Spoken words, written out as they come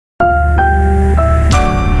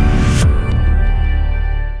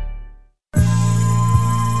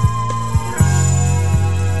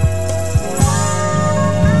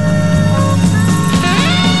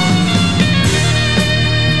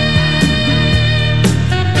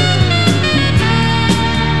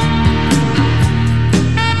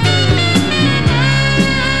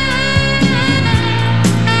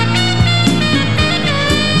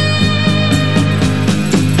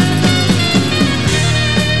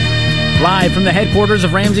Live from the headquarters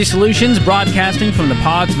of Ramsey Solutions, broadcasting from the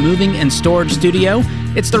Pods Moving and Storage Studio,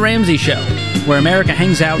 it's The Ramsey Show, where America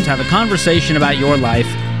hangs out to have a conversation about your life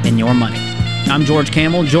and your money. I'm George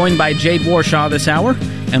Campbell, joined by Jade Warshaw this hour,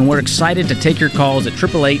 and we're excited to take your calls at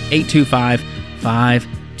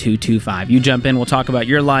 888-825-5225. You jump in, we'll talk about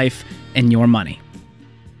your life and your money.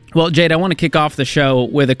 Well, Jade, I want to kick off the show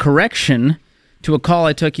with a correction to a call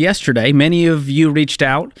I took yesterday. Many of you reached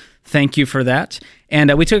out. Thank you for that.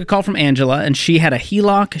 And we took a call from Angela, and she had a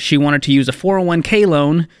HELOC. She wanted to use a 401k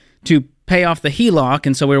loan to pay off the HELOC,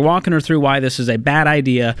 and so we were walking her through why this is a bad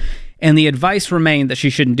idea, and the advice remained that she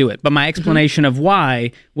shouldn't do it. But my explanation of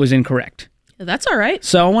why was incorrect. That's all right.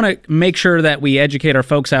 So I want to make sure that we educate our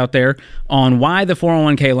folks out there on why the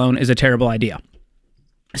 401k loan is a terrible idea.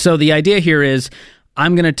 So the idea here is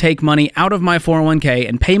I'm going to take money out of my 401k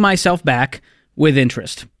and pay myself back with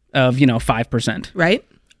interest of, 5%. Right.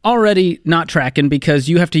 Already not tracking because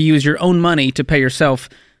you have to use your own money to pay yourself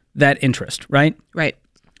that interest, right? Right.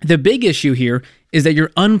 The big issue here is that you're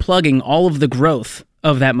unplugging all of the growth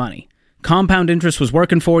of that money. Compound interest was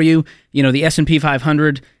working for you. The S&P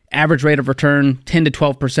 500 average rate of return, 10 to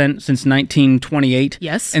 12% since 1928.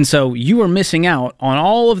 Yes. And so you are missing out on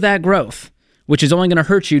all of that growth, which is only going to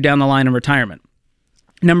hurt you down the line in retirement.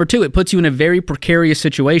 Number two, it puts you in a very precarious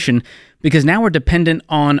situation because now we're dependent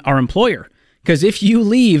on our employer. Because if you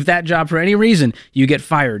leave that job for any reason, you get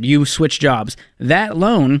fired, you switch jobs, that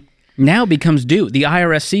loan now becomes due. The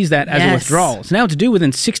IRS sees that as a withdrawal. So now it's due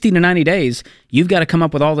within 60 to 90 days. You've got to come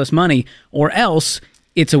up with all this money, or else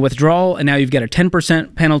it's a withdrawal, and now you've got a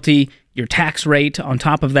 10% penalty. Your tax rate on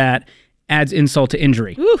top of that adds insult to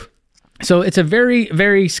injury. Ooh. So it's a very,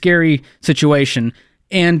 very scary situation.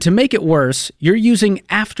 And to make it worse, you're using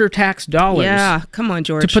after-tax dollars. Yeah, come on,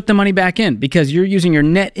 George. To put the money back in because you're using your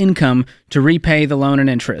net income to repay the loan and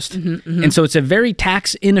interest. And so it's a very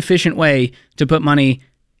tax-inefficient way to put money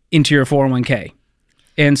into your 401k.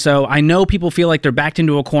 And so I know people feel like they're backed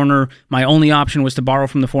into a corner. My only option was to borrow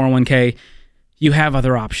from the 401k. You have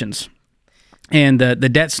other options. And the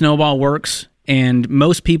debt snowball works. And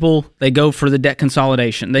most people, they go for the debt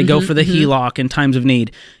consolidation. They go for the HELOC in times of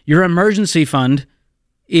need. Your emergency fund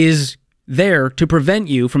is there to prevent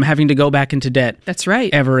you from having to go back into debt. That's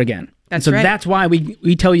right. Ever again. That's right. That's why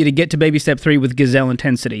we tell you to get to baby step 3 with gazelle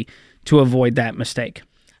intensity to avoid that mistake.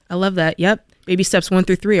 I love that. Yep. Baby steps 1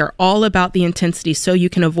 through 3 are all about the intensity so you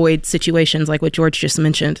can avoid situations like what George just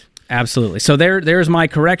mentioned. Absolutely. So there's my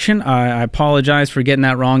correction. I apologize for getting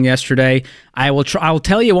that wrong yesterday. I'll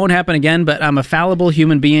tell you it won't happen again, but I'm a fallible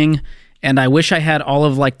human being, and I wish I had all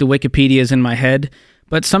of the Wikipedias in my head.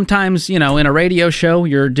 But sometimes, in a radio show,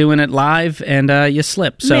 you're doing it live and you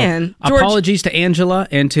slip. So Man, George, apologies to Angela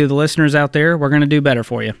and to the listeners out there. We're going to do better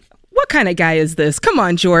for you. What kind of guy is this? Come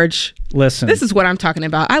on, George. Listen. This is what I'm talking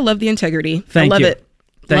about. I love the integrity. I love it.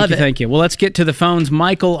 Thank you. Well, let's get to the phones.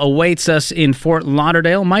 Michael awaits us in Fort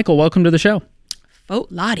Lauderdale. Michael, welcome to the show.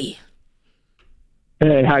 Fort Lottie.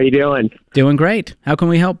 Hey, how you doing? Doing great. How can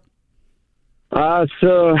we help?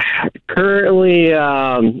 So currently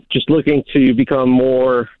just looking to become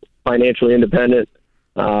more financially independent.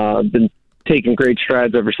 I've been taking great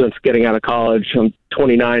strides ever since getting out of college. I'm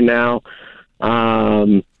 29 now.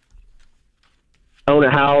 Own a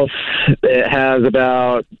house. It has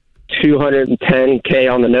about $210K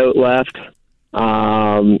on the note left.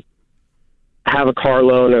 Have a car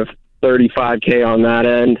loan of $35K on that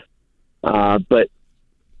end. But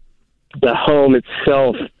the home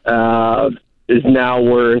itself is now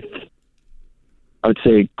worth, I would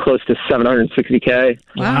say, close to $760K.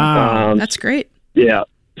 Wow, that's great. Yeah.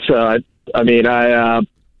 So I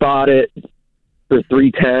bought it for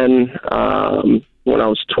 $310 when I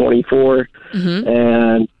was 24,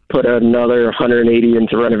 and put another 180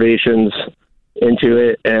 into renovations into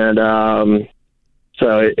it, and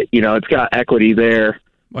so it's got equity there.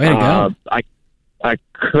 Way to go. I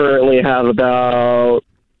currently have about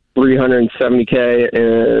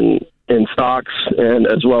 $370K in stocks and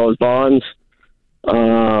as well as bonds.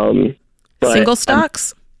 Single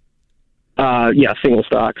stocks? Yeah, single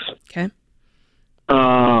stocks. Okay.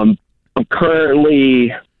 I'm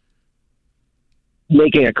currently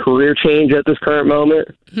making a career change at this current moment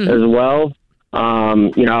as well.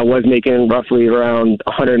 I was making roughly around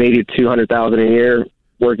 $180,000 to $200,000 a year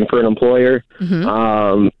working for an employer.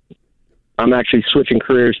 I'm actually switching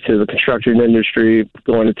careers to the construction industry,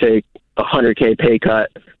 going to take a $100K pay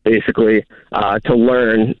cut, basically, to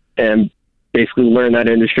learn that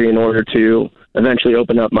industry in order to eventually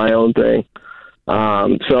open up my own thing.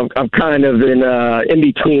 So I'm kind of in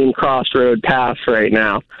between crossroad paths right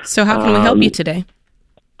now. So how can we help you today?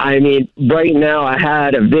 I mean, right now I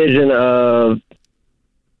had a vision of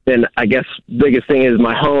And I guess biggest thing is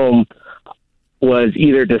my home was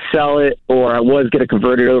either to sell it or I was going to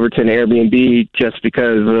convert it over to an Airbnb just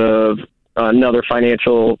because of another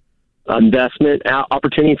financial investment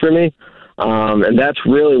opportunity for me. And that's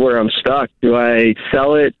really where I'm stuck. Do I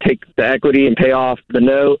sell it, take the equity and pay off the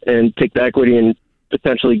note, and take the equity and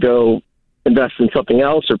potentially go invest in something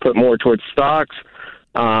else or put more towards stocks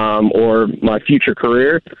or my future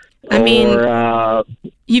career? I mean,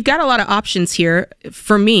 you've got a lot of options here.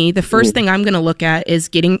 For me, the first thing I'm going to look at is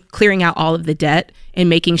clearing out all of the debt and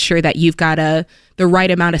making sure that you've got the right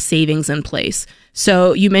amount of savings in place.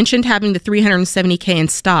 So you mentioned having the $370K in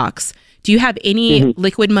stocks. Do you have any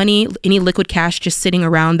liquid money, any liquid cash just sitting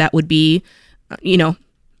around that would be,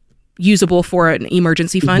 usable for an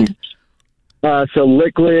emergency fund? So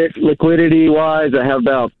liquidity wise, I have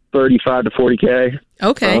about 35 to 40K.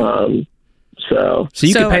 Okay. So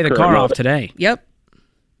you could pay the car off today. Yep.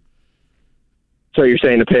 So you're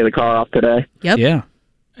saying to pay the car off today? Yep. Yeah.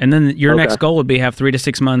 And then your next goal would be have 3 to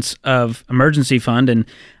 6 months of emergency fund. And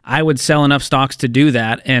I would sell enough stocks to do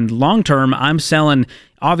that. And long term, I'm selling,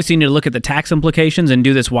 obviously you need to look at the tax implications and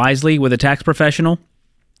do this wisely with a tax professional.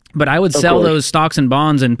 But I would sell those stocks and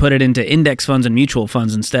bonds and put it into index funds and mutual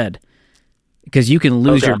funds instead. Because you can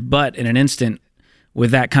lose your butt in an instant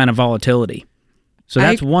with that kind of volatility. So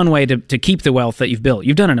that's one way to keep the wealth that you've built.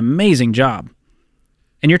 You've done an amazing job.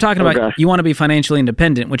 And you're talking about you want to be financially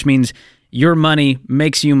independent, which means your money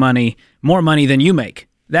makes you money, more money than you make.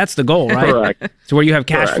 That's the goal, right? Correct. So where you have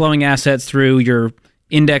cash flowing assets through your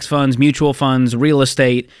index funds, mutual funds, real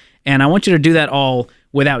estate. And I want you to do that all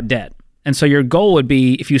without debt. And so your goal would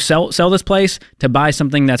be, if you sell this place, to buy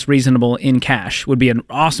something that's reasonable in cash would be an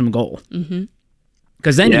awesome goal. Mm-hmm.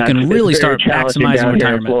 Because then you can really start maximizing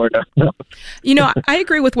retirement. I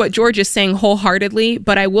agree with what George is saying wholeheartedly,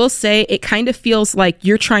 but I will say it kind of feels like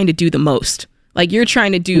you're trying to do the most. Like you're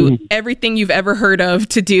trying to do everything you've ever heard of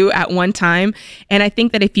to do at one time. And I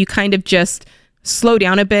think that if you kind of just slow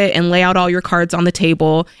down a bit and lay out all your cards on the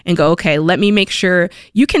table and go, okay, let me make sure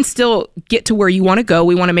you can still get to where you want to go.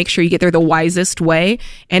 We want to make sure you get there the wisest way.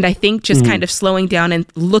 And I think just kind of slowing down and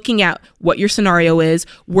looking at what your scenario is,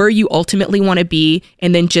 where you ultimately want to be,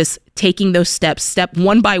 and then just taking those steps, step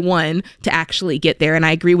one by one, to actually get there. And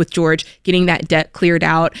I agree with George, getting that debt cleared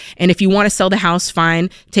out. And if you want to sell the house, fine,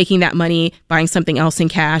 taking that money, buying something else in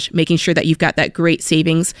cash, making sure that you've got that great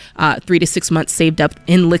savings, 3 to 6 months saved up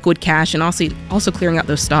in liquid cash, and also clearing out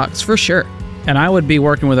those stocks for sure. And I would be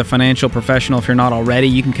working with a financial professional if you're not already.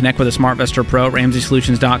 You can connect with a SmartVestor Pro at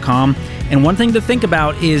RamseySolutions.com. And one thing to think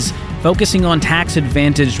about is focusing on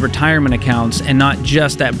tax-advantaged retirement accounts and not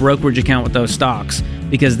just that brokerage account with those stocks,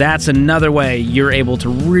 because that's another way you're able to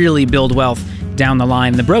really build wealth down the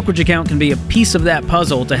line. The brokerage account can be a piece of that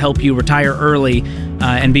puzzle to help you retire early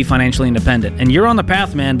and be financially independent. And you're on the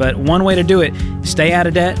path, man, but one way to do it, stay out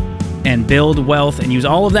of debt and build wealth and use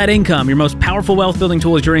all of that income. Your most powerful wealth building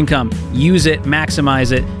tool is your income. Use it,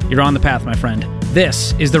 maximize it. You're on the path, my friend.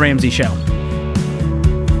 This is The Ramsey Show.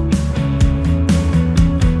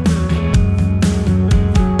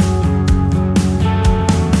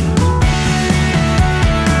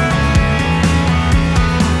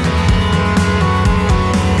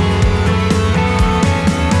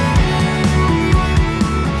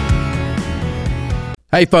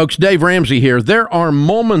 Hey folks, Dave Ramsey here. There are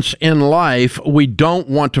moments in life we don't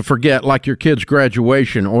want to forget, like your kid's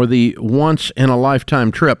graduation or the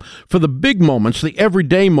once-in-a-lifetime trip. For the big moments, the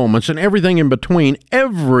everyday moments, and everything in between,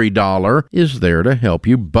 every dollar is there to help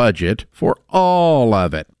you budget for all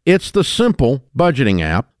of it. It's the simple budgeting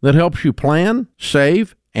app that helps you plan,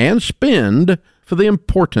 save, and spend for the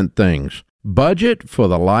important things. Budget for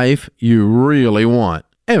the life you really want,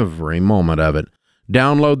 every moment of it.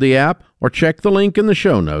 Download the app or check the link in the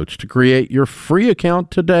show notes to create your free account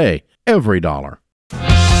today. Every dollar.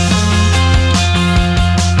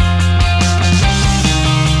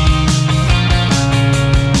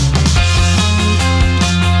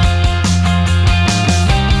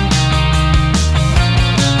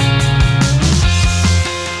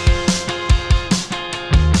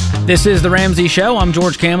 This is The Ramsey Show. I'm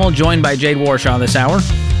George Kamel, joined by Jade Warshaw this hour.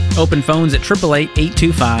 Open phones at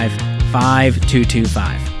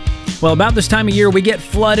 888-825-5225. Well, about this time of year, we get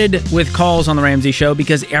flooded with calls on The Ramsey Show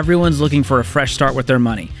because everyone's looking for a fresh start with their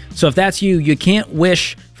money. So if that's you, you can't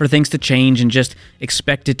wish for things to change and just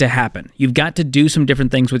expect it to happen. You've got to do some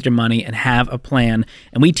different things with your money and have a plan.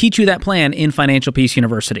 And we teach you that plan in Financial Peace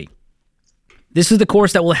University. This is the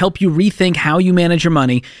course that will help you rethink how you manage your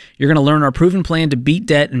money. You're going to learn our proven plan to beat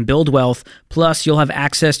debt and build wealth. Plus, you'll have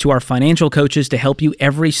access to our financial coaches to help you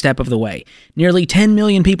every step of the way. Nearly 10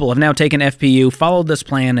 million people have now taken FPU, followed this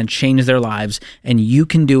plan, and changed their lives, and you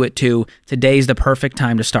can do it too. Today's the perfect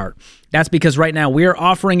time to start. That's because right now we're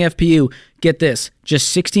offering FPU, get this,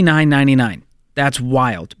 just $69.99. That's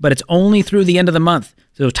wild, but it's only through the end of the month.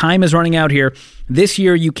 So time is running out here. This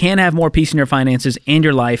year, you can have more peace in your finances and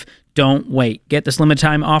your life. Don't wait. Get this limited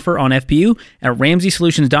time offer on FPU at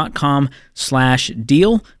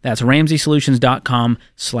RamseySolutions.com/deal. That's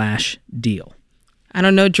RamseySolutions.com/deal. I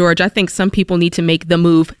don't know, George. I think some people need to make the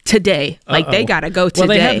move today. Like they got to go today. Well,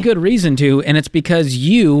 they have good reason to, and it's because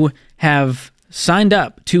you have signed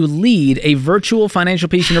up to lead a virtual Financial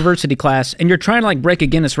Peace University class, and you're trying to like break a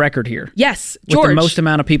Guinness record here. Yes, with George. the most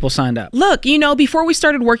amount of people signed up. Look, before we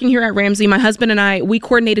started working here at Ramsey, my husband and I, we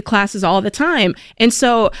coordinated classes all the time. And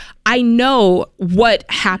so I know what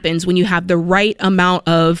happens when you have the right amount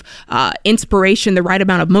of inspiration, the right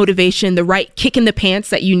amount of motivation, the right kick in the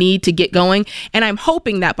pants that you need to get going. And I'm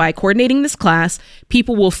hoping that by coordinating this class,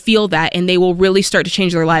 people will feel that and they will really start to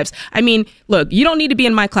change their lives. I mean, look, you don't need to be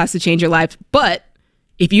in my class to change your life, but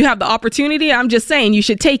if you have the opportunity, I'm just saying you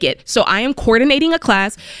should take it. So I am coordinating a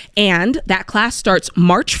class, and that class starts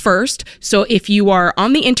March 1st. So if you are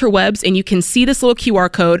on the interwebs and you can see this little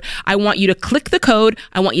QR code, I want you to click the code.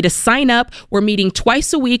 I want you to sign up. We're meeting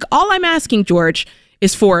twice a week. All I'm asking, George,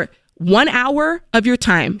 is for 1 hour of your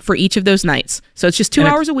time for each of those nights. So it's just 2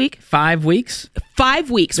 hours a week. 5 weeks? 5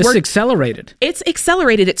 weeks. This is accelerated. It's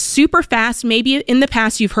accelerated. It's super fast. Maybe in the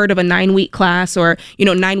past you've heard of a 9-week class or,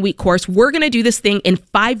 9-week course. We're going to do this thing in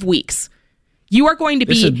 5 weeks. You are going to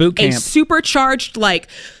be a supercharged, like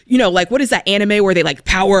what is that anime where they like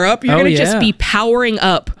power up? You're going to just be powering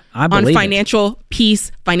up on financial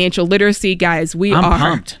peace, financial literacy, guys. I'm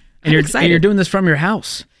pumped. And you're doing this from your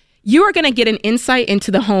house. You are going to get an insight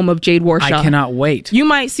into the home of Jade Warshaw. I cannot wait. You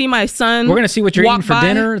might see my son. We're going to see what you're eating for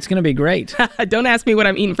dinner. It's going to be great. Don't ask me what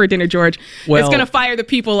I'm eating for dinner, George. It's going to fire the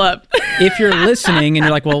people up. If you're listening and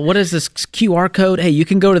you're like, well, what is this QR code? Hey, you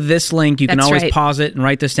can go to this link. You can always pause it and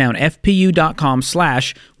write this down.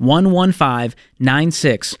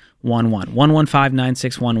 FPU.com/1159611.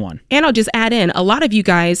 1159611. And I'll just add in, a lot of you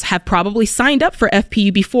guys have probably signed up for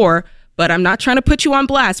FPU before, but I'm not trying to put you on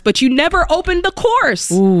blast, but you never opened the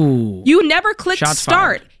course. Ooh. You never clicked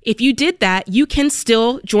start. Fired. If you did that, you can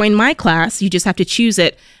still join my class. You just have to choose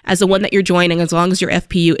it as the one that you're joining as long as your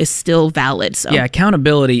FPU is still valid. So yeah,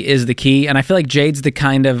 accountability is the key. And I feel like Jade's the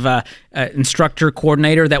kind of instructor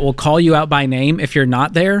coordinator that will call you out by name if you're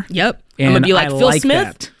not there. Yep. And I'm going to be like, Phil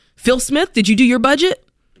Smith? That. Phil Smith, did you do your budget?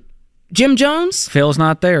 Jim Jones? Phil's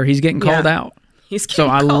not there. He's getting called out.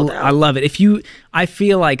 I love it. I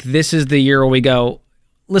feel like this is the year where we go,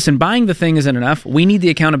 listen, buying the thing isn't enough. We need the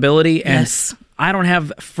accountability. And yes. I don't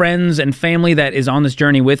have friends and family that is on this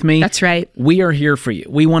journey with me. That's right. We are here for you.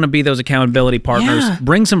 We want to be those accountability partners. Yeah.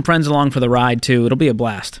 Bring some friends along for the ride, too. It'll be a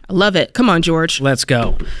blast. I love it. Come on, George. Let's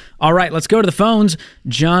go. All right, let's go to the phones.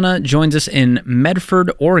 Jonna joins us in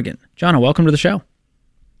Medford, Oregon. Jonna, welcome to the show.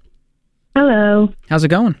 Hello. How's it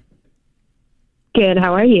going? Good.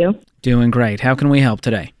 How are you? Doing great. How can we help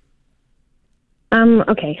today?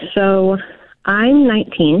 Okay, so I'm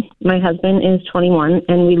 19. My husband is 21,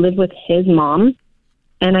 and we live with his mom.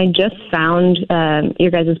 And I just found your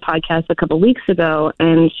guys' podcast a couple weeks ago,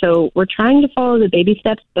 and so we're trying to follow the baby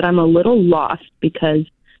steps, but I'm a little lost because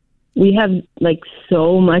we have,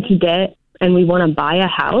 so much debt, and we want to buy a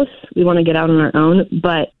house. We want to get out on our own,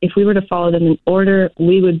 but if we were to follow them in order,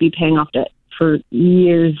 we would be paying off debt for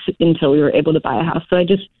years until we were able to buy a house. So I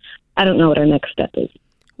don't know what our next step is.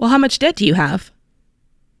 Well, how much debt do you have?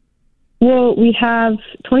 Well, we have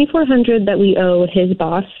 $2,400 that we owe his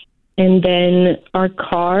boss, and then our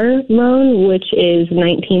car loan, which is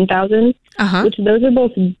 $19,000. Which those are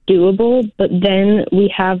both doable. But then we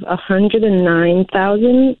have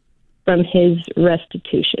 $109,000 from his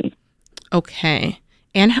restitution. Okay,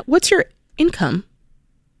 and what's your income?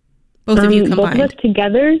 Both of you combined. Both of us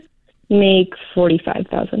together make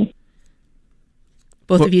 $45,000.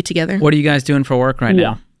 Both of you together? What are you guys doing for work right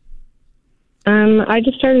now? I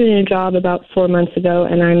just started a new job about 4 months ago,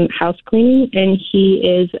 and I'm house cleaning, and he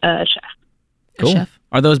is a chef. Cool. A chef.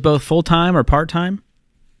 Are those both full-time or part-time?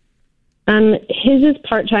 His is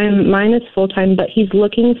part-time, mine is full-time, but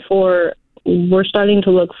we're starting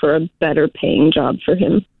to look for a better paying job for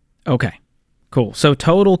him. Okay, cool. So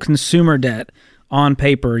total consumer debt on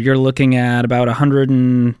paper, you're looking at about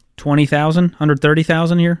 $120,000,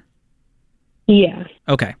 $130,000 here? Yeah.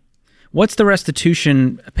 Okay. What's the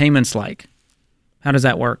restitution payments like? How does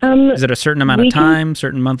that work? Is it a certain amount of time,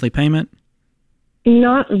 certain monthly payment?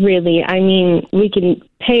 Not really. I mean, we can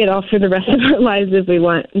pay it off for the rest of our lives if we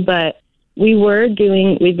want, but we've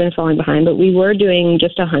been falling behind, but we were doing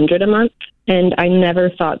just $100 a month. And I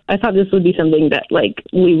thought this would be something that like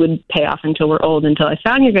we would pay off until we're old, until I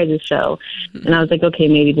found your guys' show. And I was like, okay,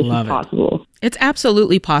 maybe this is possible. It's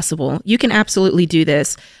absolutely possible. You can absolutely do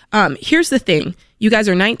this. Here's the thing. You guys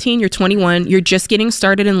are 19, you're 21, you're just getting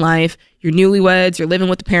started in life. You're newlyweds, you're living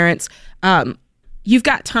with the parents. You've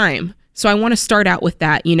got time. So I want to start out with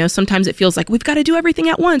that. You know, sometimes it feels like we've got to do everything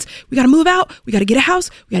at once. We got to move out. We got to get a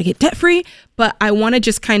house. We got to get debt free. But I want to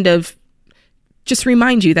just kind of just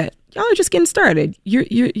remind you that y'all are just getting started.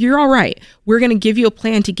 You're all right. We're going to give you a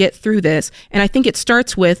plan to get through this. And I think it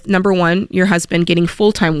starts with, number one, your husband getting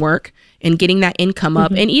full-time work and getting that income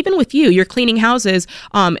up. And even with you're cleaning houses.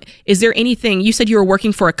 Is there anything, you said you were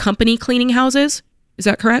working for a company cleaning houses? Is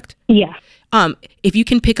that correct? Yeah. If you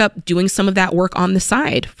can pick up doing some of that work on the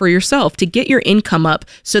side for yourself to get your income up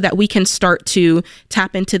so that we can start to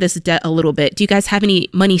tap into this debt a little bit. Do you guys have any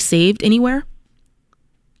money saved anywhere?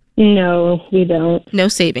 No, we don't. No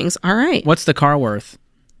savings. All right. What's the car worth?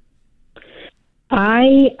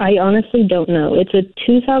 I honestly don't know. It's a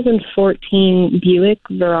 2014 Buick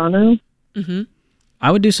Verano. Mm-hmm.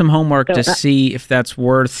 I would do some homework to see if that's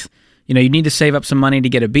worth, you need to save up some money to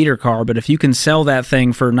get a beater car, but if you can sell that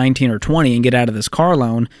thing for 19 or 20 and get out of this car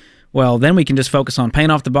loan, well, then we can just focus on paying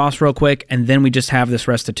off the boss real quick, and then we just have this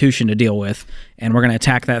restitution to deal with, and we're going to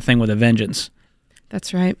attack that thing with a vengeance.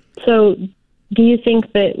 That's right. So do you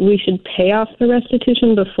think that we should pay off the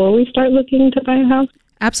restitution before we start looking to buy a house?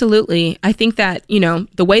 Absolutely. I think that,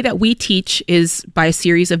 the way that we teach is by a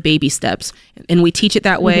series of baby steps, and we teach it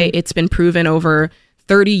that way. Mm-hmm. It's been proven over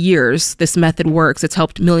 30 years this method works. It's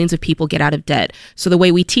helped millions of people get out of debt. So the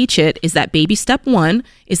way we teach it is that baby step one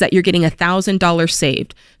is that you're getting $1,000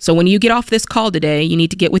 saved. So when you get off this call today, you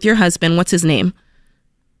need to get with your husband. What's his name?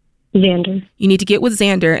 Xander. You need to get with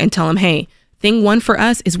Xander and tell him, hey, thing one for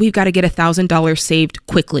us is we've got to get $1,000 saved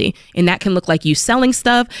quickly. And that can look like you selling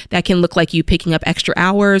stuff. That can look like you picking up extra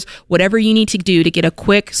hours, whatever you need to do to get a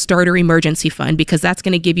quick starter emergency fund, because that's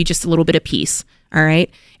going to give you just a little bit of peace. All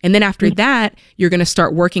right. And then after that, you're going to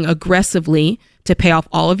start working aggressively to pay off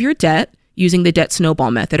all of your debt using the debt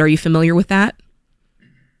snowball method. Are you familiar with that?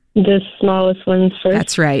 The smallest ones first.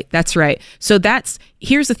 That's right. That's right. So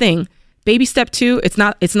here's the thing. Baby step two, it's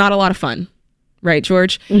not a lot of fun. Right,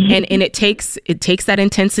 George? Mm-hmm. And it takes that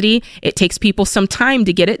intensity. It takes people some time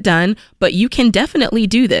to get it done, but you can definitely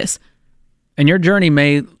do this. And your journey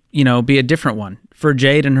may, be a different one. For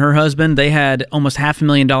Jade and her husband, they had almost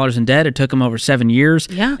 $500,000 in debt. It took them over 7 years.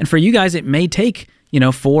 Yeah. And for you guys, it may take,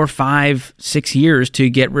 4, 5, 6 years to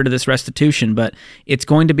get rid of this restitution, but it's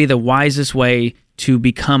going to be the wisest way to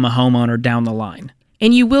become a homeowner down the line.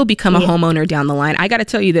 And you will become a homeowner down the line. I got to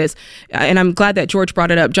tell you this, and I'm glad that George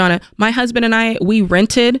brought it up. Jonna, my husband and I, we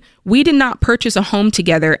rented. We did not purchase a home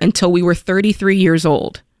together until we were 33 years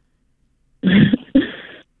old.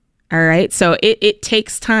 All right. So it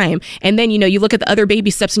takes time. And then, you look at the other baby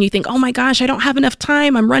steps and you think, oh my gosh, I don't have enough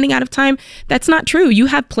time. I'm running out of time. That's not true. You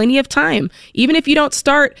have plenty of time. Even if you don't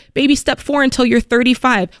start baby step 4 until you're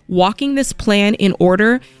 35, walking this plan in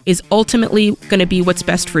order is ultimately going to be what's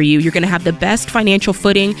best for you. You're going to have the best financial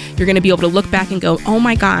footing. You're going to be able to look back and go, oh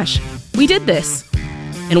my gosh, we did this.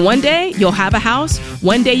 And one day you'll have a house.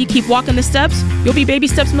 One day you keep walking the steps, you'll be baby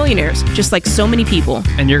steps millionaires, just like so many people.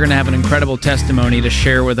 And you're going to have an incredible testimony to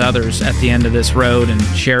share with others at the end of this road and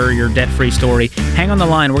share your debt-free story. Hang on the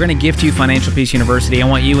line. We're going to gift you Financial Peace University. I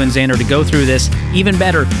want you and Xander to go through this. Even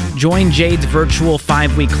better, join Jade's virtual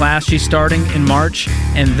 5-week class. She's starting in March,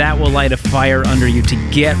 and that will light a fire under you to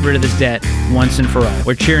get rid of this debt once and for all.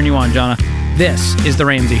 We're cheering you on, Jonna. This is The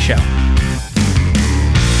Ramsey Show.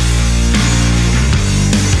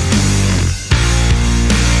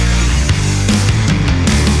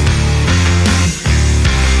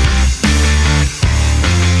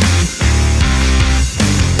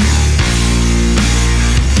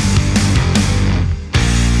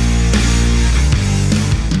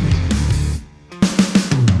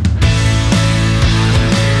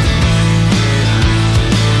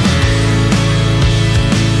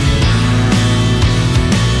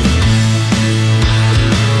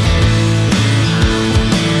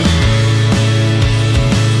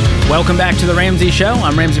 Welcome back to The Ramsey Show.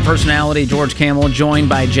 I'm Ramsey personality George Kamel, joined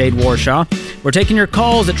by Jade Warshaw. We're taking your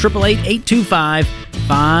calls at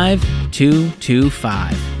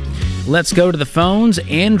 888-825-5225. Let's go to the phones.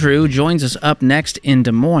 Andrew joins us up next in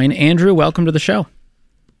Des Moines. Andrew, welcome to the show.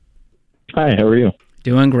 Hi, how are you?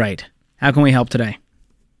 Doing great. How can we help today?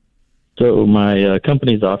 So my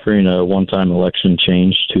company's offering a one-time election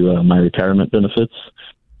change to my retirement benefits.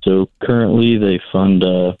 So currently they fund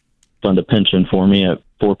a pension for me at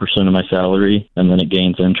 4% of my salary, and then it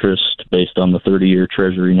gains interest based on the 30-year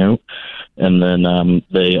Treasury note. And then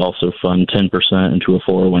they also fund 10% into a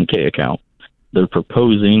 401k account. They're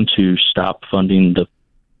proposing to stop funding the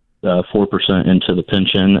 4% into the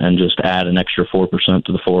pension and just add an extra 4%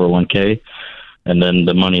 to the 401k. And then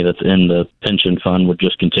the money that's in the pension fund would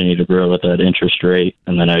just continue to grow at that interest rate,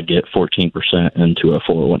 and then I'd get 14% into a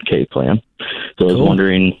 401k plan. So I was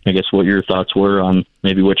wondering, I guess, what your thoughts were on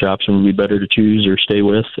maybe which option would be better to choose or stay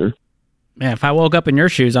with. Or Man, if I woke up in your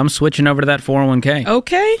shoes, I'm switching over to that 401k.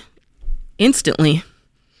 Okay. Instantly.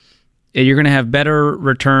 You're going to have better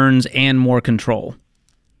returns and more control.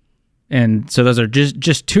 And so those are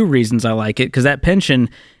just two reasons I like it, because that pension,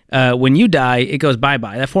 when you die, it goes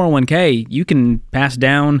bye-bye. That 401k, you can pass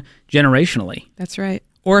down generationally. That's right.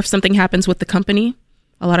 Or if something happens with the company,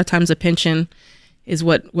 a lot of times a pension is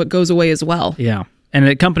what goes away as well. Yeah. And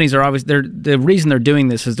the companies are always, the reason they're doing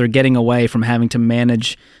this is they're getting away from having to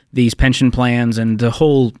manage these pension plans, and the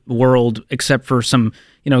whole world, except for some,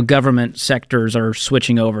 government sectors, are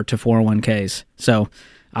switching over to 401ks. So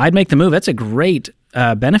I'd make the move. That's a great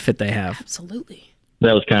benefit they have. Absolutely.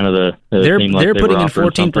 that was kind of the they're like putting in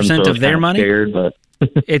 14% of their money. Scared, but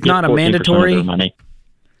it's not a mandatory money.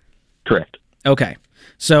 Correct. Okay,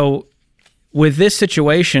 so with this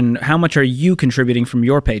situation, how much are you contributing from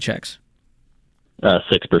your paychecks?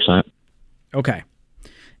 6%. Okay,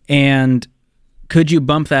 and could you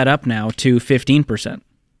bump that up now to 15%?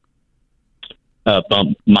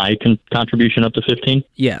 Bump my contribution up to 15?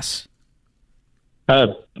 Yes. I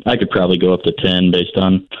could probably go up to 10 based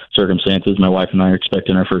on circumstances. My wife and I are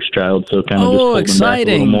expecting our first child, so kind of just holding back a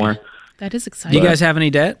little more. That is exciting. Do you guys have any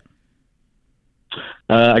debt?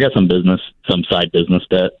 I got some side business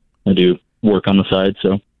debt. I do work on the side,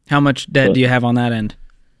 so. How much debt do you have on that end?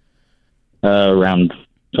 Around,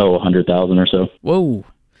 100,000 or so. Whoa.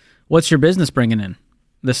 What's your business bringing in?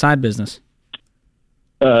 The side business?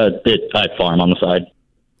 I farm on the side.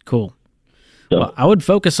 Cool. So. Well, I would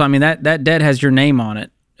focus on, that debt has your name on it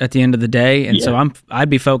at the end of the day, and so I'd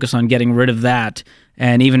be focused on getting rid of that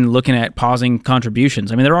and even looking at pausing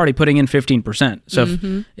contributions. They're already putting in 15%.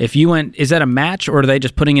 So if you went, is that a match, or are they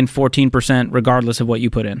just putting in 14% regardless of what you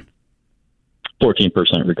put in? 14%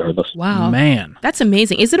 regardless. Wow. Man. That's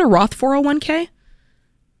amazing. Is it a Roth 401k?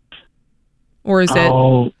 Or is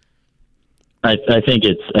it? I think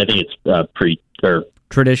it's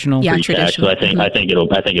traditional. Yeah, pre-tax. traditional. So I think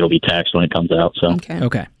it'll be taxed when it comes out. So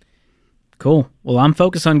Okay. Cool. Well, I'm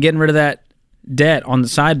focused on getting rid of that debt on the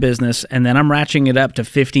side business, and then I'm ratcheting it up to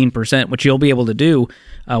 15%, which you'll be able to do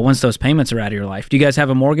once those payments are out of your life. Do you guys have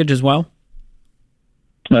a mortgage as well?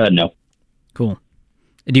 No. Cool.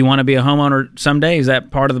 Do you want to be a homeowner someday? Is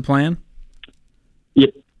that part of the plan?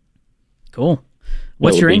 Yep. Cool.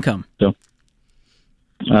 What's your income? So,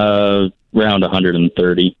 around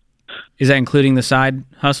 130. Is that including the side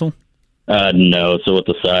hustle? No. So with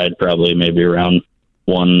the side, probably maybe around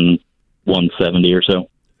 170 or so.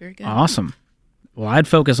 Very good. Awesome. Well, I'd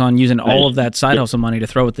focus on using all of that side hustle money to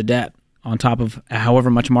throw at the debt on top of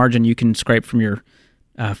however much margin you can scrape from your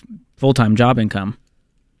full-time job income.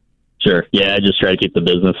 Sure. Yeah, I just try to keep the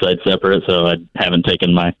business side separate, so I haven't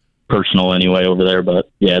taken my personal anyway over there, but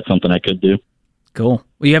yeah, it's something I could do. Cool.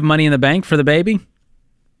 Well, you have money in the bank for the baby?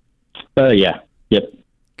 Yeah. Yep.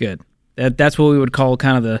 Good. That's what we would call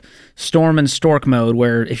kind of the storm and stork mode,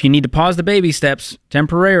 where if you need to pause the baby steps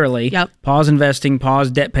temporarily, pause investing,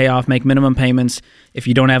 pause debt payoff, make minimum payments if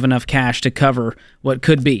you don't have enough cash to cover what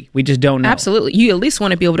could be. We just don't know. Absolutely. You at least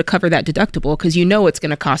want to be able to cover that deductible because you know it's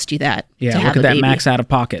going to cost you that to have look at that baby. max out of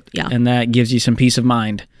pocket. Yeah. And that gives you some peace of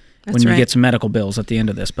mind when you get some medical bills at the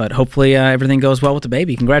end of this. But hopefully everything goes well with the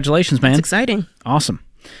baby. Congratulations, man. It's exciting. Awesome.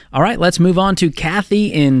 All right, let's move on to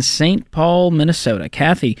Kathy in St. Paul, Minnesota.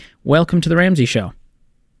 Kathy, welcome to the Ramsey Show.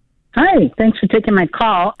 Hi, thanks for taking my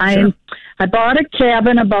call. Sure. I bought a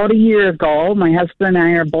cabin about a year ago. My husband and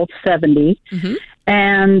I are both 70,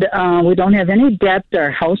 and we don't have any debt.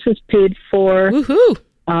 Our house is paid for.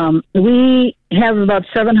 Woohoo! We have about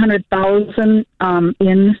 $700,000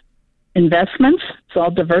 in investments. It's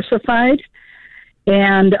all diversified,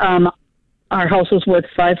 and our house is worth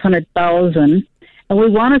 $500,000. And we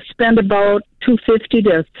want to spend about $250,000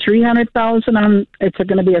 to $300,000 on. It's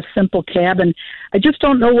going to be a simple cabin. I just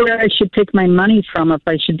don't know where I should take my money from. If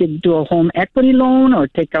I should do a home equity loan or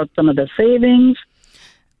take out some of the savings.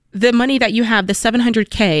 The money that you have, the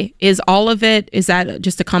 $700K, is all of it? Is that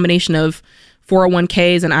just a combination of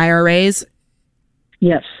 401ks and IRAs?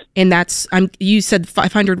 Yes. And that's you said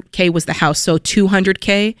 $500K was the house, so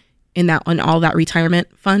 $200K in all that retirement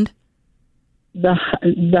fund.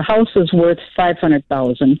 the house is worth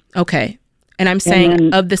 $500,000. Okay. And I'm saying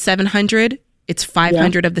then- of the 700, it's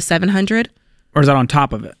 500 of the 700? Or is that on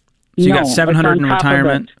top of it? So you No, got it's 700 in on top of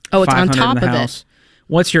retirement. it. Oh, it's on 500 top in the of it. house.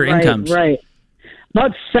 What's your incomes? Right.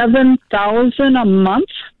 About $7,000 a month.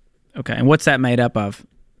 Okay. And what's that made up of?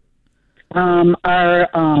 Our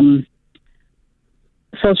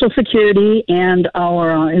Social Security and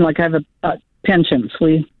our I have a pensions.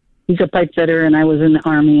 He's a pipe fitter, and I was in the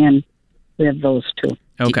Army, and we have those two.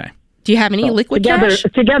 Okay. Do you have any liquid cash?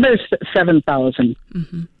 Together, 7,000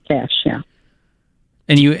 cash. Yeah.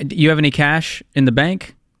 And you have any cash in the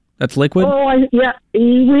bank that's liquid? Oh,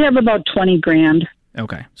 we have about 20 grand.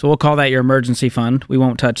 Okay. So we'll call that your emergency fund. We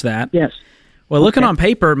won't touch that. Yes. Well, looking on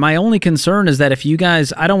paper, my only concern is that if you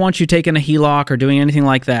guys, I don't want you taking a HELOC or doing anything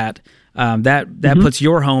like that. That puts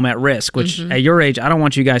your home at risk, which at your age, I don't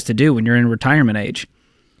want you guys to do when you're in retirement age.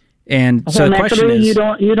 And so the question equity, is,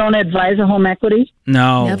 you don't advise a home equity?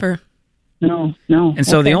 no, Never. No. And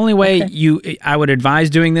so the only way I would advise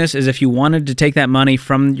doing this is if you wanted to take that money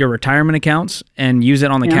from your retirement accounts and use it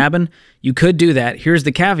on the cabin, you could do that. Here's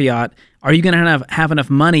the caveat. Are you going to have enough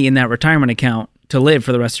money in that retirement account to live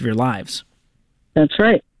for the rest of your lives? That's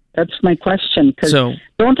right. That's my question. 'Cause So-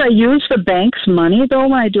 don't I use the bank's money, though,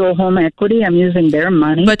 when I do a home equity? I'm using their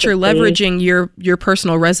money. But you're to pay- leveraging your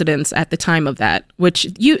personal residence at the time of that, which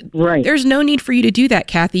Right. there's no need for you to do that,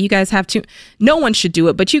 Kathy. You guys have no one should do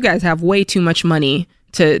it, but you guys have way too much money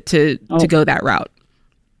to go that route.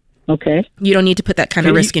 Okay. You don't need to put that kind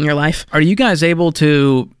of risk in your life. Are you guys able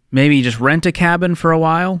to maybe just rent a cabin for a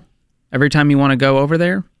while every time you want to go over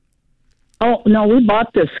there? Oh, no, we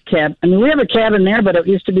bought this cabin. I mean, we have a cabin there, but it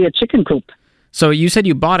used to be a chicken coop. So you said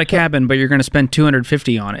you bought a cabin, but you're going to spend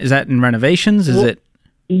 $250 on it. Is that in renovations? Is it?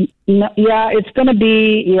 No, yeah, it's going to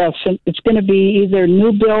be, yes, it's going to be either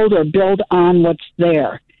new build or build on what's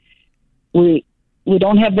there. We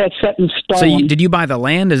don't have that set in stone. So did you buy the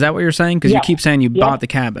land? Is that what you're saying? Because you Yeah. keep saying you Yeah. bought the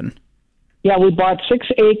cabin. Yeah, we bought 6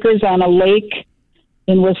 acres on a lake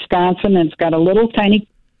in Wisconsin, and it's got a little tiny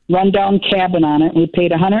rundown cabin on it. We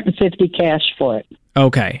paid $150 cash for it.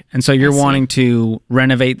 Okay. And so you're wanting to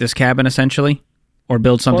renovate this cabin essentially? Or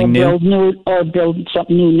build something new? Build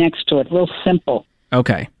something new next to it. Real simple.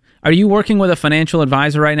 Okay. Are you working with a financial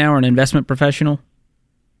advisor right now or an investment professional?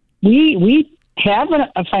 We have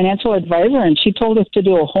a financial advisor, and she told us to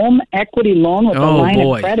do a home equity loan with a line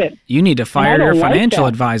of credit. You need to fire And I your don't like financial that.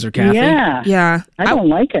 advisor, Kathy. Yeah. I don't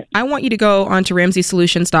like it. I want you to go onto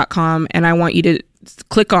RamseySolutions.com, and I want you to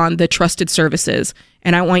click on the trusted services,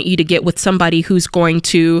 and I want you to get with somebody who's going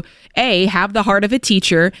to have the heart of a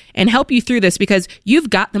teacher and help you through this, because you've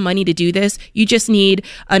got the money to do this. You just need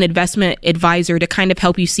an investment advisor to kind of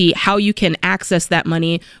help you see how you can access that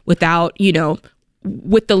money without,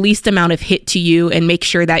 with the least amount of hit to you, and make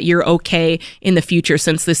sure that you're okay in the future,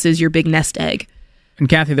 since this is your big nest egg. And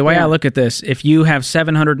Kathy, the way I look at this, if you have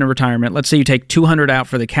 $700 in retirement, let's say you take $200 out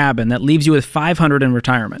for the cabin, that leaves you with $500 in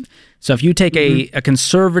retirement. So if you take a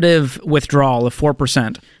conservative withdrawal of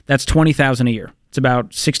 4%, that's $20,000 a year. It's about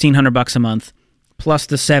 $1,600 a month, plus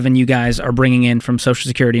the $7 you guys are bringing in from Social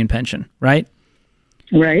Security and pension, right?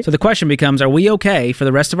 Right. So the question becomes, are we okay for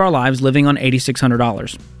the rest of our lives living on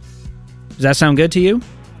 $8,600? Does that sound good to you?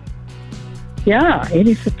 Yeah,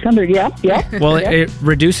 $8,600. Yeah. Well, it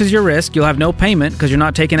reduces your risk. You'll have no payment because you're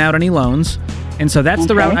not taking out any loans. And so that's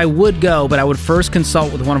the route I would go, but I would first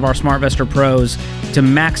consult with one of our SmartVestor pros to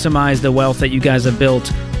maximize the wealth that you guys have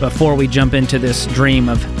built before we jump into this dream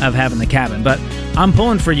of having the cabin. But I'm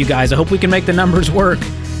pulling for you guys. I hope we can make the numbers work,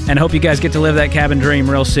 and I hope you guys get to live that cabin dream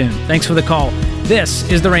real soon. Thanks for the call. This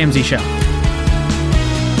is The Ramsey Show.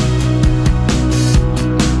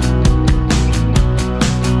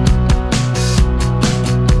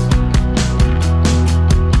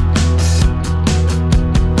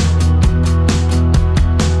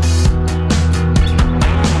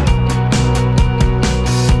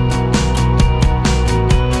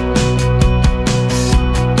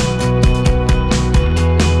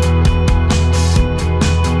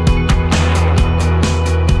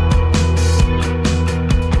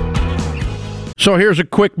 So here's a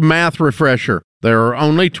quick math refresher. There are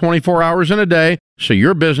only 24 hours in a day, so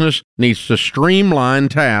your business needs to streamline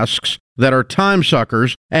tasks that are time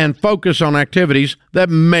suckers and focus on activities that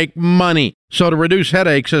make money. So to reduce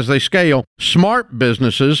headaches as they scale, smart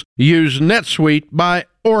businesses use NetSuite by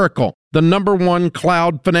Oracle, the #1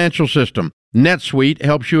 cloud financial system. NetSuite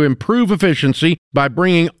helps you improve efficiency by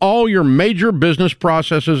bringing all your major business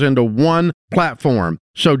processes into one platform.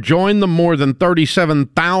 So join the more than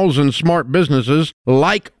 37,000 smart businesses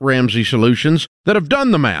like Ramsey Solutions that have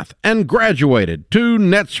done the math and graduated to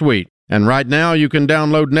NetSuite. And right now, you can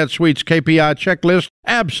download NetSuite's KPI checklist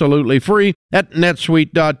absolutely free at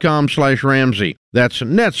netsuite.com/Ramsey. That's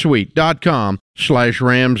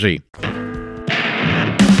netsuite.com/Ramsey.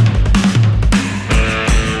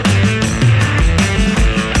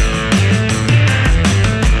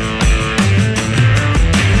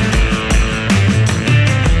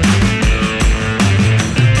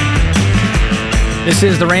 This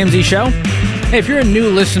is The Ramsey Show. Hey, if you're a new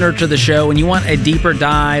listener to the show and you want a deeper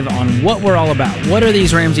dive on what we're all about, what are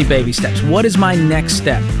these Ramsey baby steps? What is my next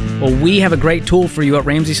step? Well, we have a great tool for you at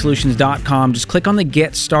RamseySolutions.com. Just click on the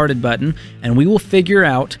Get Started button, and we will figure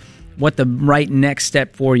out what the right next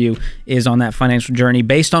step for you is on that financial journey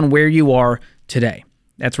based on where you are today.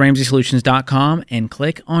 That's RamseySolutions.com, and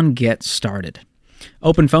click on Get Started.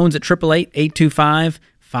 Open phones at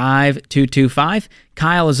 888-825-5225.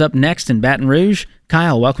 Kyle is up next in Baton Rouge.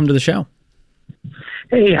 Kyle, welcome to the show.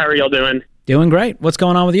 Hey, how are y'all doing? Doing great. What's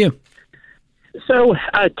going on with you? So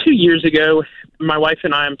 2 years ago, my wife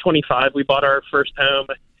and I, I'm 25, we bought our first home,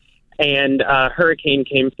 and a hurricane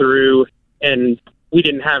came through, and we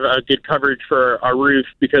didn't have a good coverage for our roof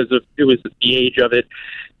because it was the age of it.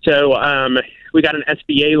 So we got an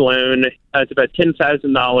SBA loan. It's about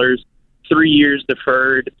 $10,000, 3 years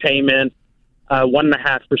deferred payment,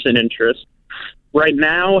 1.5% interest. Right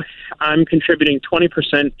now, I'm contributing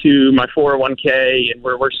 20% to my 401k, and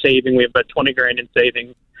we're saving. We have about $20,000 in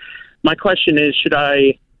savings. My question is,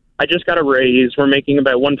 I just got a raise. We're making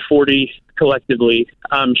about $140 collectively.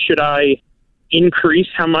 Should I increase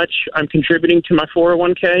how much I'm contributing to my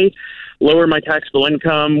 401k, lower my taxable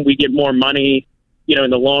income? We get more money, in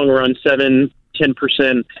the long run,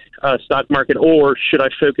 7-10% stock market, or should I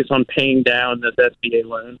focus on paying down this SBA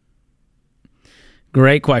loan?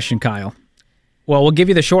 Great question, Kyle. Well, we'll give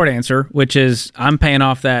you the short answer, which is I'm paying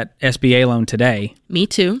off that SBA loan today. Me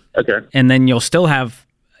too. Okay. And then you'll still have,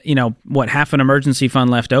 half an emergency fund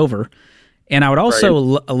left over. And I would also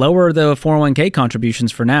lower the 401k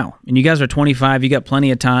contributions for now. And you guys are 25. You got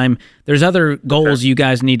plenty of time. There's other goals you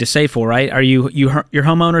guys need to save for, right? Are you're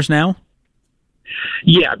homeowners now?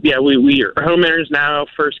 Yeah. We are homeowners now.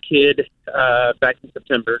 First kid back in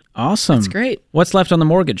September. Awesome. That's great. What's left on the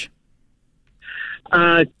mortgage?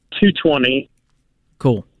 $220.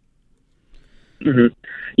 Cool. Mm-hmm.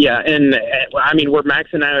 Yeah, and we're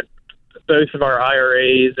maxing out both of our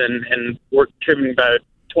IRAs, and we're contributing about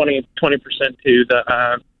 20% to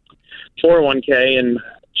the 401k. And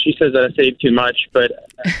she says that I save too much, but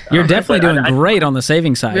you're definitely doing great on the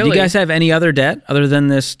saving side. Really? Do you guys have any other debt other than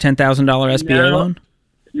this $10,000 SBA loan?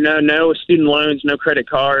 No student loans, no credit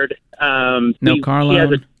card. No car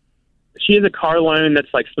loan. She has a car loan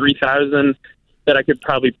that's like $3,000 that I could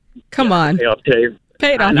probably pay off today.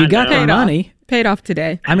 Pay it off. You got the money. Paid off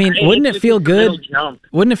today. I mean, wouldn't it feel good?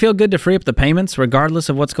 Wouldn't it feel good to free up the payments regardless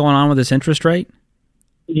of what's going on with this interest rate?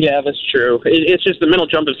 Yeah, that's true. It's just the mental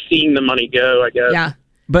jump of seeing the money go, I guess. Yeah.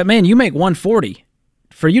 But man, you make $140.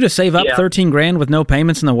 For you to save up $13,000 with no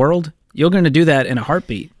payments in the world, you're going to do that in a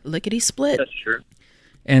heartbeat. Lickety split. That's true.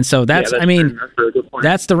 And so that's a good point.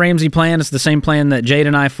 That's the Ramsey plan. It's the same plan that Jade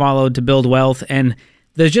and I followed to build wealth, and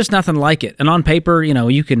there's just nothing like it. And on paper,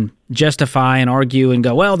 you can justify and argue and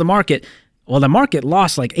go, well, the market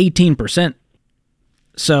lost like 18%.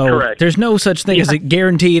 So Correct. There's no such thing as a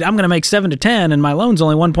guaranteed, I'm going to make 7 to 10 and my loan's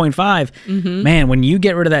only 1.5. Mm-hmm. Man, when you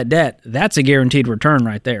get rid of that debt, that's a guaranteed return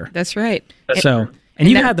right there. That's right. And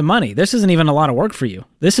you had the money. This isn't even a lot of work for you.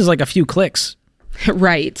 This is like a few clicks.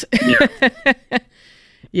 Right.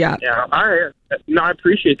 Yeah. Yeah. I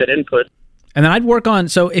appreciate that input. And then I'd work on,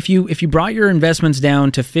 so if you brought your investments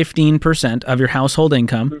down to 15% of your household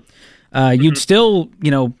income, you'd still,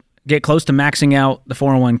 get close to maxing out the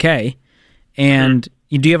 401k. And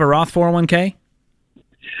do you have a Roth 401k?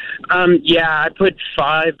 Yeah, I put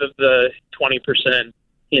 5 of the 20%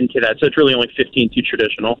 into that. So it's really only 15 to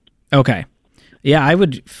traditional. Okay. Yeah, I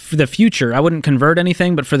would, for the future, I wouldn't convert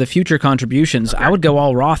anything, but for the future contributions, I would go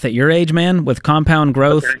all Roth at your age, man, with compound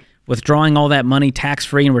growth, withdrawing all that money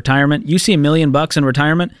tax-free in retirement. You see $1 million in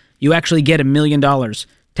retirement, you actually get $1 million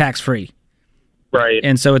tax-free. Right.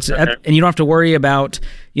 And so and you don't have to worry about,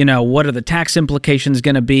 what are the tax implications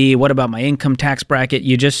going to be? What about my income tax bracket?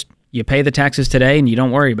 You pay the taxes today and you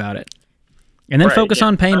don't worry about it. And then focus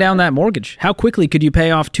on paying down that mortgage. How quickly could you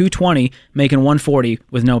pay off $220, making $140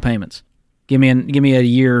 with no payments? Give me a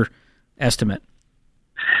year estimate.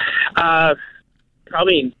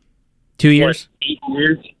 Probably 2 years. 8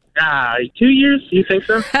 years. 2 years? You think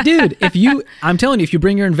so? Dude, I'm telling you, if you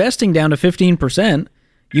bring your investing down to 15%,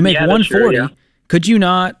 you make 140. True, Could you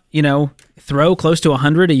not, throw close to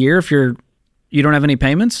 100 a year if you don't have any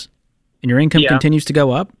payments and your income continues to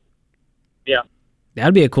go up? Yeah.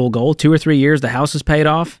 That'd be a cool goal. 2 or 3 years, the house is paid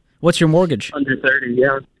off. What's your mortgage? Under 30,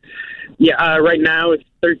 yeah. Yeah, right now it's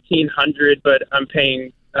 $1,300, but I'm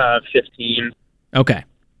paying $15. Okay.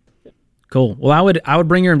 Cool. Well, I would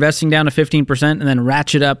bring your investing down to 15% and then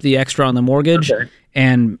ratchet up the extra on the mortgage. Okay.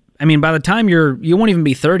 And I mean, by the time you won't even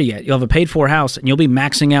be 30 yet. You'll have a paid for house and you'll be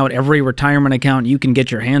maxing out every retirement account you can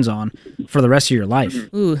get your hands on for the rest of your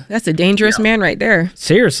life. Ooh, that's a dangerous man right there.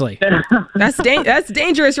 Seriously. That's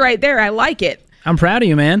dangerous right there. I like it. I'm proud of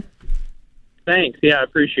you, man. Thanks. Yeah, I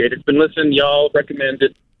appreciate it. Been listening. Y'all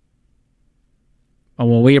recommended. Oh,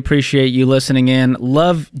 well, we appreciate you listening in.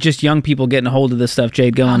 Love just young people getting a hold of this stuff,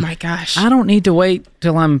 Jade, going, Oh, my gosh. I don't need to wait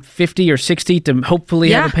till I'm 50 or 60 to hopefully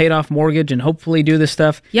have a paid off mortgage and hopefully do this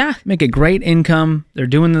stuff. Yeah. Make a great income. They're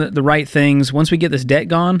doing the right things. Once we get this debt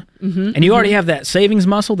gone, and you already have that savings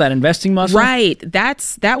muscle, that investing muscle. Right.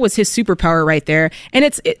 That was his superpower right there.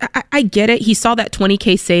 And I get it. He saw that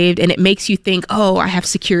 $20K saved and it makes you think, oh, I have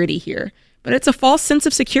security here. But it's a false sense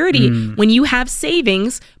of security when you have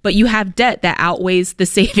savings, but you have debt that outweighs the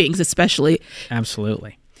savings, especially.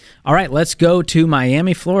 Absolutely. All right, let's go to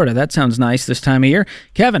Miami, Florida. That sounds nice this time of year.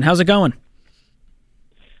 Kevin, how's it going?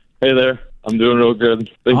 Hey there. I'm doing real good.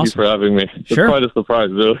 Thank you for having me. It's quite a surprise,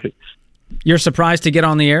 really. You're surprised to get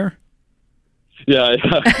on the air? Yeah.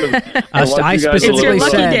 I specifically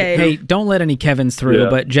said, day. hey, don't let any Kevins through,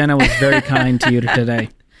 but Jenna was very kind to you today.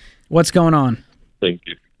 What's going on? Thank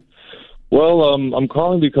you. Well, I'm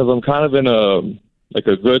calling because I'm kind of in a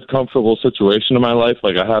good, comfortable situation in my life.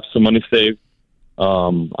 Like, I have some money saved.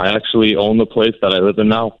 I actually own the place that I live in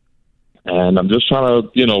now. And I'm just trying to,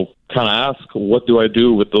 kind of ask, what do I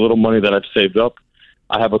do with the little money that I've saved up?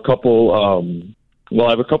 I have a couple,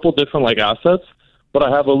 different, assets, but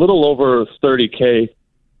I have a little over 30K,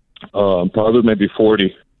 probably maybe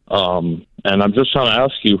 40. And I'm just trying to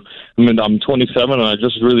ask you, I'm 27 and I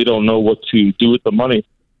just really don't know what to do with the money.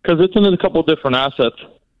 Because it's in a couple different assets.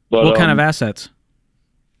 But, what kind of assets?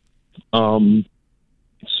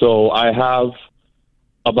 So I have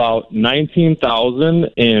about 19,000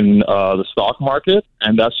 in the stock market,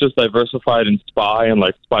 and that's just diversified in SPY and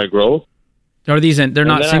SPY Growth. Are these they're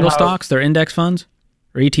not single stocks? They're index funds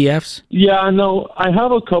or ETFs? Yeah, no. I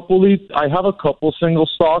have a couple single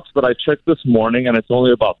stocks, but I checked this morning, and it's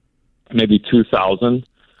only about maybe 2,000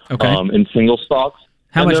 in single stocks.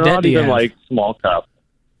 How much debt do you have? They're not even small cap.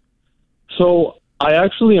 So I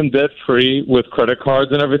actually am debt-free with credit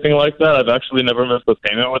cards and everything like that. I've actually never missed a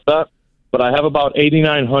payment with that. But I have about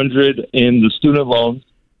 $8,900 in the student loans,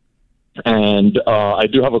 and I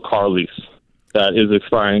do have a car lease that is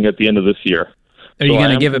expiring at the end of this year. Are you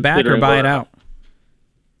going to give it back or buy it out?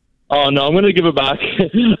 Oh, no, I'm going to give it back.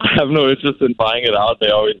 I have no interest in buying it out. They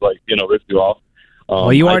always, rip you off.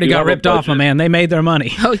 Well, you already got ripped off, my man. They made their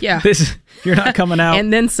money. Oh, yeah. You're not coming out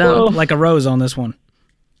and then some. Like a rose on this one.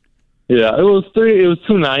 Yeah, it was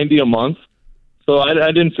 $290 a month, so I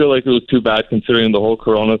didn't feel like it was too bad considering the whole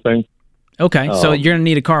Corona thing. Okay, so you're gonna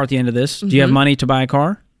need a car at the end of this. Do you have money to buy a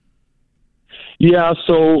car? Yeah,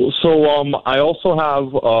 so I also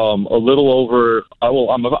have a little over.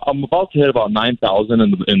 I'm about to hit about 9,000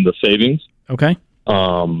 in the savings. Okay.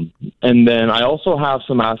 And then I also have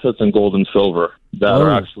some assets in gold and silver that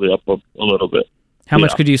are actually up a little bit. How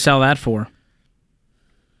much could you sell that for?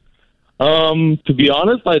 To be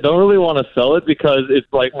honest, I don't really want to sell it because it's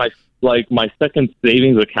like my second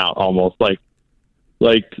savings account almost. Like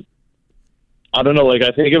I don't know. Like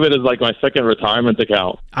I think of it as like my second retirement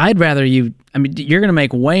account. I'd rather you. I mean, you're going to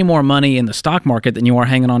make way more money in the stock market than you are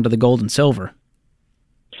hanging on to the gold and silver.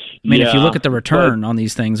 I mean, if you look at the return on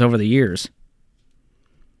these things over the years.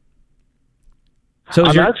 So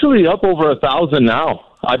I'm actually up over 1,000 now.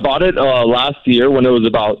 I bought it last year when it was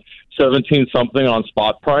about 17 something on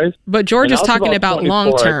spot price. But George is talking about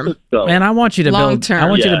long term. Man, I want you to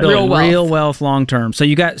build real wealth long term. So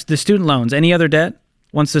you got the student loans. Any other debt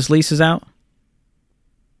once this lease is out?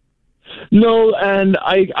 No, and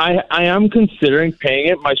I am considering paying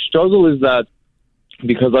it. My struggle is that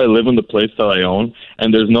because I live in the place that I own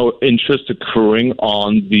and there's no interest accruing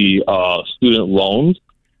on the student loans,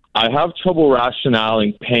 I have trouble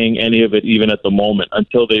rationaling paying any of it even at the moment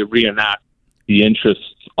until they reenact the interest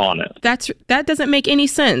on it. That doesn't make any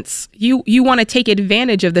sense. You want to take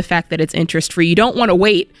advantage of the fact that it's interest free. You don't want to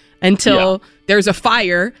wait until there's a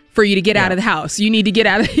fire for you to get out of the house. You need to get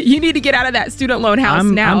out of that student loan house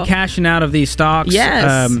now. I'm cashing out of these stocks.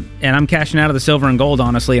 Yes. And I'm cashing out of the silver and gold,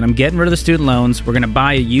 honestly, and I'm getting rid of the student loans. We're going to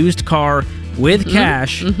buy a used car with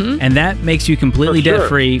cash, and that makes you completely debt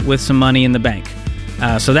free with some money in the bank.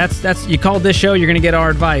 So that's you called this show, you're going to get our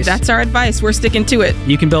advice. That's our advice. We're sticking to it.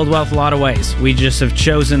 You can build wealth a lot of ways. We just have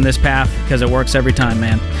chosen this path because it works every time,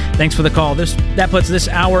 man. Thanks for the call. That puts this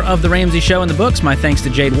hour of The Ramsey Show in the books. My thanks to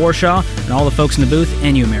Jade Warshaw and all the folks in the booth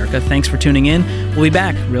and you, America. Thanks for tuning in. We'll be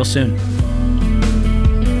back real soon.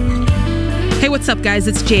 Hey, what's up, guys?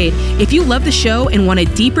 It's Jade. If you love the show and want a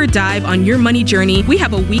deeper dive on your money journey, we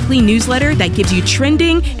have a weekly newsletter that gives you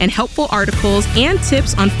trending and helpful articles and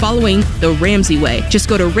tips on following the Ramsey way. Just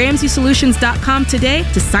go to RamseySolutions.com today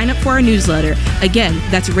to sign up for our newsletter. Again,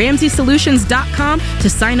 that's RamseySolutions.com to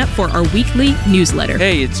sign up for our weekly newsletter.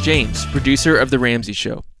 Hey, it's James, producer of The Ramsey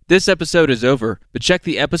Show. This episode is over, but check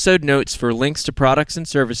the episode notes for links to products and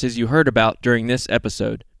services you heard about during this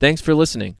episode. Thanks for listening.